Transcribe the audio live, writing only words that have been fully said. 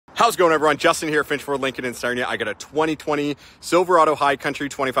How's it going, everyone? Justin here, Finch for Lincoln in Sarnia. I got a 2020 Silverado High Country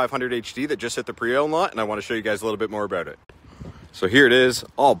 2500 HD that just hit the pre-owned lot, and I want to show you guys a little bit more about it. So here it is,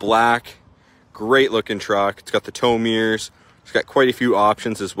 all black, great looking truck. It's got the tow mirrors. It's got quite a few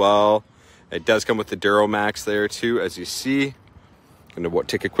options as well. It does come with the Duramax there too, as you see. I'm gonna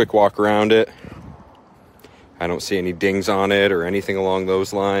take a quick walk around it. I don't see any dings on it or anything along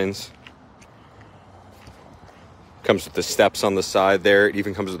those lines. Comes with the steps on the side there. It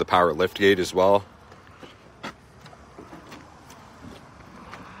even comes with the power lift gate as well. You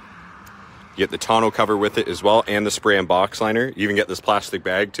get the tonneau cover with it as well, and the spray and box liner. You even get this plastic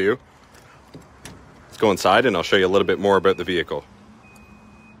bag too. Let's go inside and I'll show you a little bit more about the vehicle.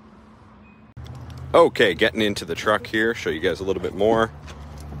 Okay, getting into the truck here, show you guys a little bit more.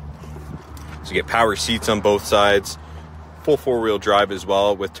 So you get power seats on both sides, full four-wheel drive as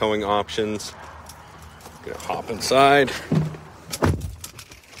well with towing options. Gonna hop inside.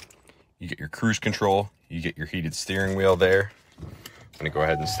 You get your cruise control. You get your heated steering wheel there. I'm gonna go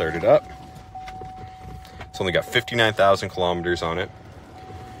ahead and start it up. It's only got 59,000 kilometers on it.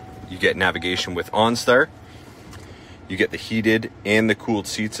 You get navigation with OnStar. You get the heated and the cooled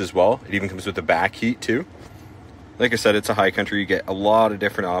seats as well. It even comes with the back heat too. Like I said, it's a high country. You get a lot of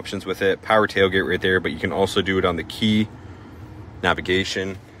different options with it. Power tailgate right there, but you can also do it on the key,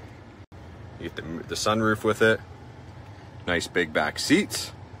 navigation. You get the sunroof with it. Nice big back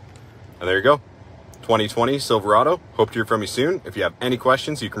seats. And there you go. 2020 Silverado. Hope to hear from you soon. If you have any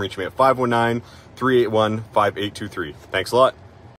questions, you can reach me at 519-381-5823. Thanks a lot.